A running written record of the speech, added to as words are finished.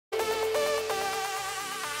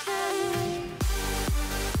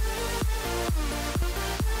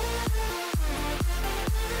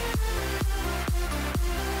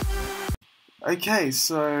Okay,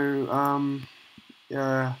 so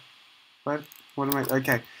yeah, what am I?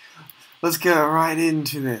 Okay, let's go right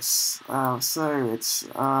into this. So it's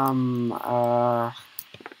I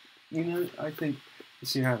think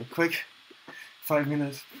let's have a quick 5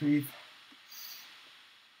 minutes breathe.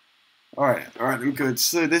 All right, I'm good.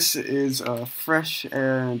 So this is fresh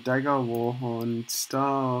air dagger warhorn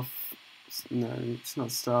staff. No, it's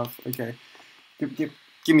not staff. Okay,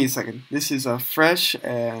 give me a second. This is a fresh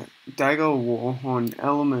air dagger warhorn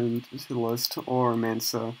elementalist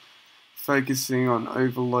auramancer, focusing on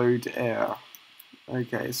overload air.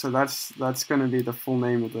 Okay, so that's going to be the full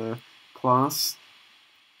name of the class.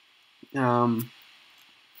 I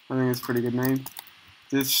think it's a pretty good name.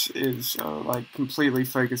 This is like completely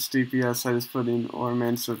focused DPS. I just put in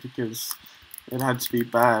Auramancer because it had to be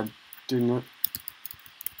bad, didn't it?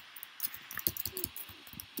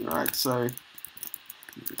 Right, so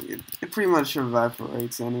it pretty much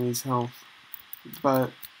evaporates enemies' health,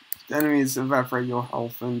 but enemies evaporate your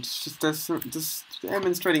health, and just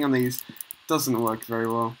demonstrating on these doesn't work very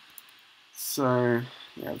well. So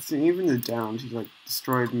yeah, so even the downed, he like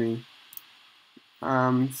destroyed me.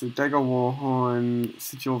 So Dagger Warhorn,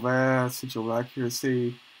 Sigil Vare, Sigil of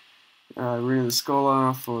Accuracy, Rune of the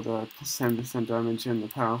Scholar for the plus 10% damage and the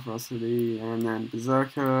power ferocity, and then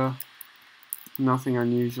Berserker, nothing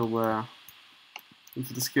unusual there. And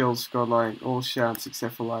for the skills, got like all shouts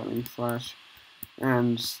except for Lightning Flash.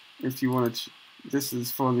 And if you want to, this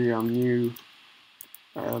is for the new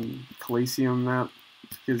Coliseum map,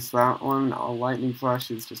 because that one, Lightning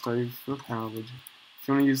Flash is just overpowered. If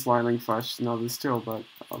you want to use Lightning Flash, another still, but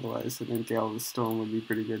otherwise I think Gale of the Storm would be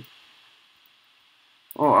pretty good.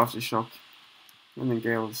 Or Aftershock. I think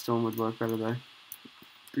Gale of the Storm would work better though.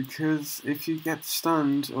 Because if you get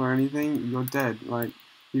stunned or anything, you're dead. Like,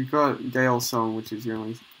 you've got Gale Song, which is your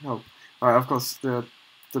only help. Alright, of course, the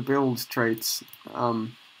build traits,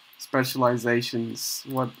 specializations,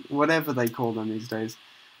 whatever they call them these days.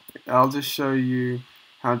 I'll just show you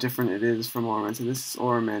how different it is from Auramancer. This is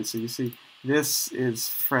Auramancer. You see, this is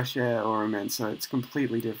fresh air Auramancer. It's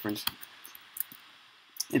completely different.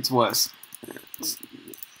 It's worse.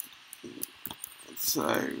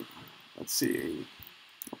 So, let's see.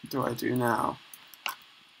 What do I do now?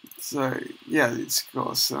 So, yeah, it's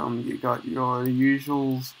got some. You got your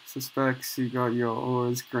usual suspects. You got your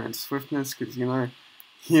auras grant swiftness, because you got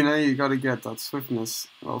to get that swiftness.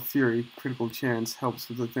 Well, fury, critical chance helps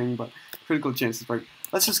with the thing, but critical chance is like,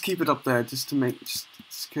 let's just keep it up there just to make, just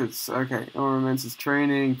because, okay, Auramancer's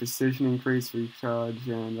training, precision increase, recharge,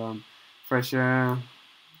 and fresh air.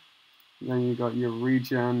 Then you got your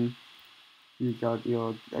regen, you got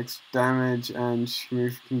your extra damage and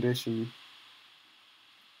smooth condition.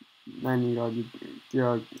 Then you got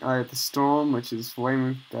your Eye of the Storm, which is way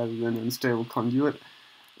better than Unstable Conduit.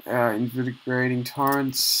 Invigorating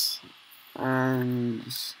Torrents, and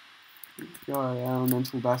got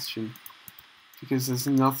Elemental Bastion, because there's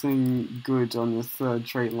nothing good on the third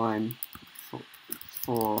trait line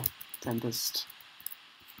for Tempest.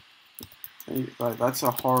 Like, that's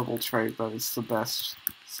a horrible trait, but it's the best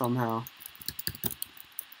somehow.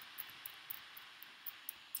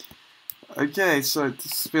 Okay, so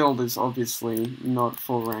this build is obviously not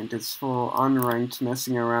for ranked, it's for unranked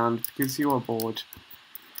messing around because you are bored.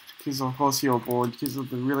 Because of course you're bored because of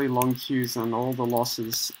the really long queues and all the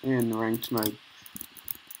losses in ranked mode.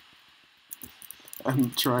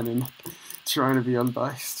 I'm trying to be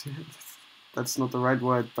unbiased. That's not the right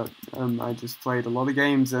word, but I just played a lot of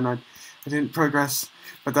games and I didn't progress.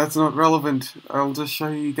 But that's not relevant. I'll just show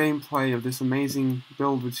you gameplay of this amazing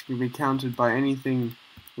build, which can be countered by anything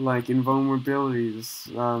like invulnerabilities,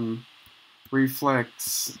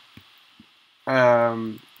 reflex,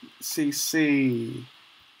 CC.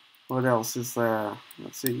 What else is there?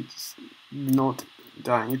 Let's see, just not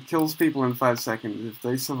dying. It kills people in 5 seconds. If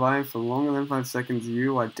they survive for longer than 5 seconds,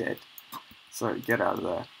 you are dead. So get out of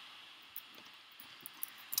there.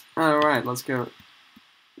 Alright, let's go.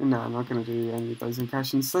 No, I'm not going to do any of those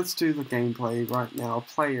impressions. Let's do the gameplay right now.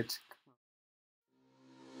 Play it.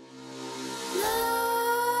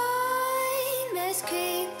 Nightmares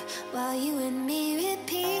creep while you and me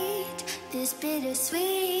repeat. This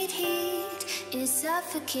bittersweet heat is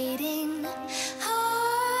suffocating.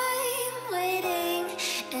 I'm waiting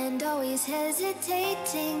and always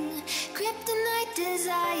hesitating. Kryptonite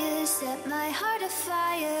desires set my heart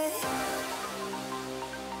afire.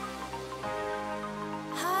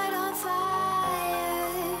 Heart on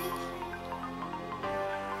fire.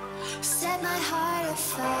 Set my heart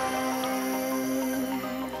afire.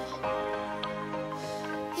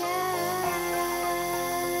 Yeah.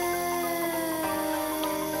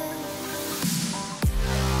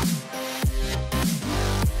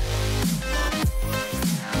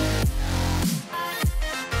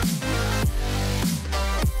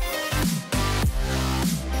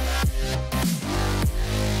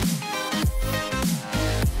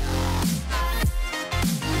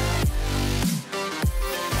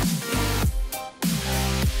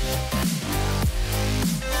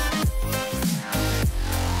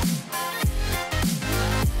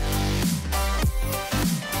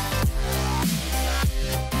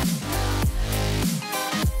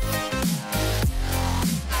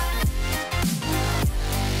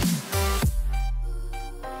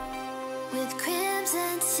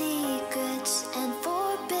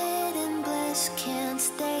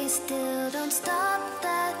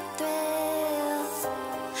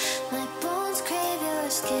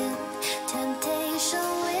 second, temptation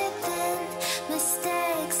within,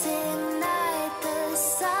 mistakes ignite the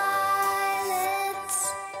silence.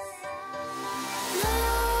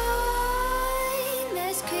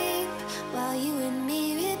 Nightmares creep while you and me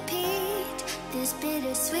repeat. This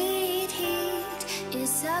bittersweet heat is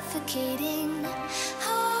suffocating.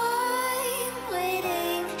 I'm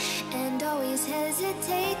waiting and always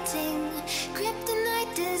hesitating.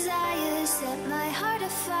 Kryptonite desires set my heart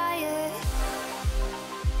afire.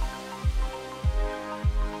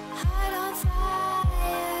 Heart on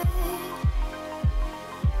fire.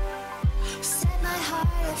 Set my heart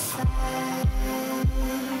afire.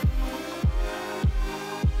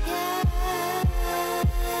 Yeah.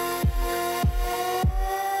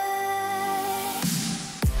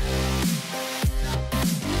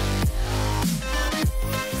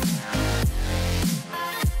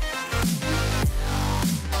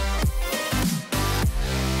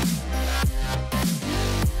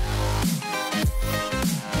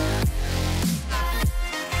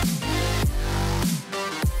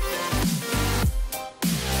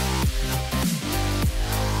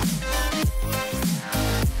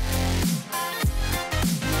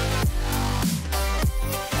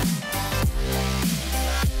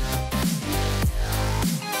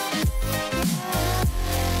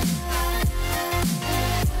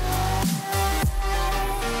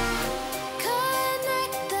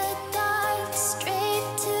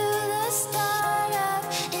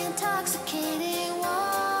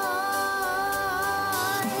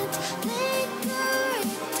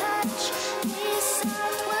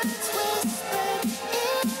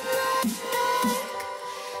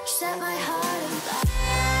 Set my heart on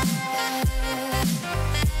fire.